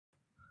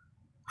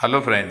Hello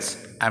friends,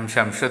 I am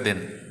Shamsuddin.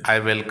 I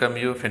welcome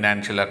you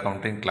financial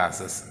accounting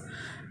classes.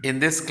 In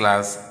this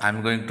class, I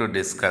am going to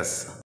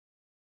discuss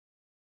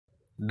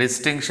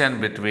distinction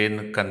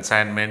between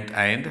consignment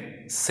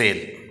and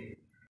sale.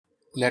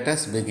 Let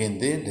us begin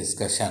the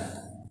discussion.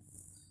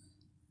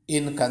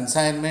 In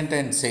consignment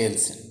and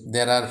sales,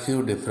 there are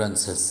few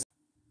differences.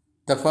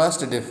 The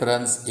first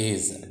difference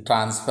is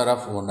transfer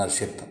of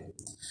ownership.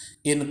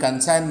 In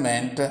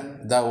consignment,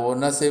 the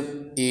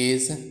ownership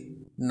is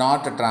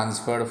not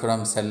transferred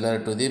from seller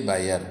to the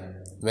buyer,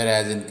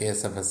 whereas in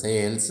case of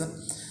sales,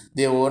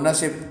 the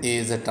ownership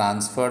is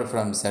transferred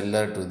from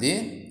seller to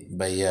the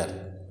buyer.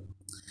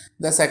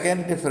 The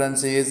second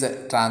difference is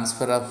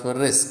transfer of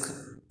risk.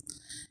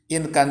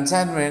 In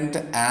consignment,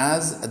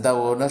 as the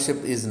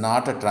ownership is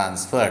not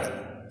transferred,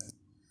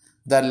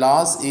 the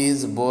loss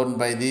is borne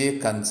by the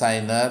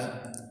consignor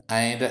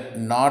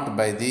and not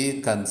by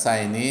the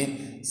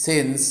consignee,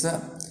 since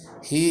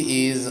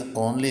he is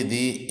only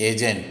the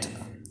agent.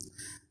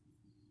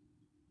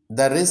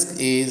 The risk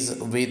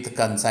is with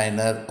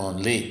consignor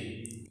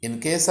only. In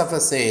case of a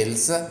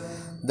sales,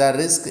 the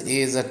risk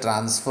is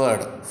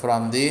transferred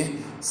from the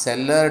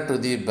seller to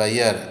the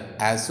buyer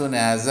as soon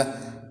as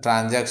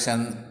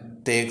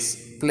transaction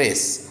takes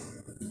place.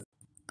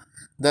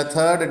 The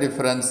third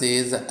difference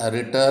is a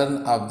return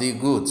of the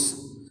goods.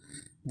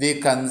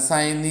 The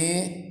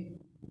consignee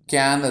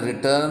can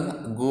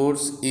return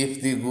goods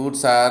if the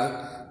goods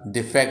are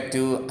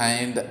defective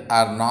and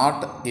are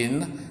not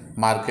in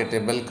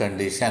marketable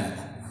condition.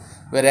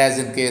 Whereas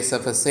in case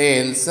of a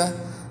sales,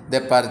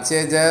 the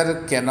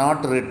purchaser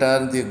cannot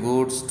return the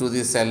goods to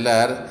the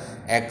seller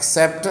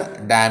except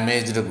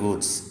damaged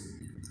goods.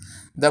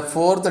 The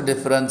fourth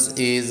difference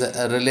is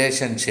a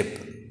relationship.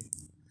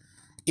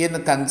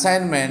 In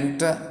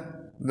consignment,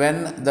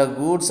 when the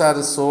goods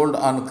are sold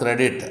on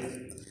credit,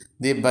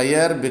 the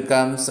buyer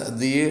becomes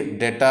the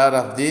debtor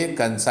of the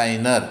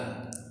consignor.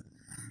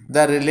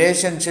 The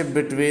relationship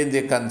between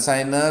the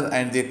consignor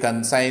and the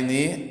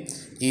consignee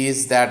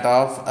is that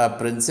of a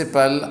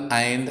principal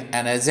and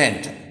an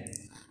agent.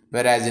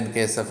 Whereas in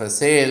case of a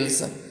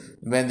sales,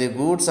 when the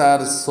goods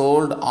are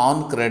sold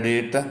on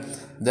credit,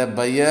 the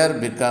buyer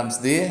becomes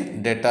the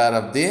debtor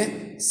of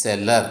the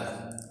seller.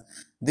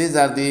 These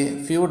are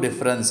the few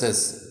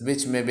differences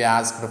which may be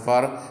asked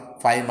for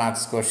 5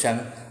 marks question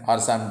or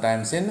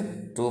sometimes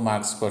in 2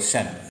 marks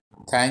question.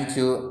 Thank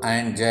you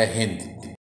and Jai Hind.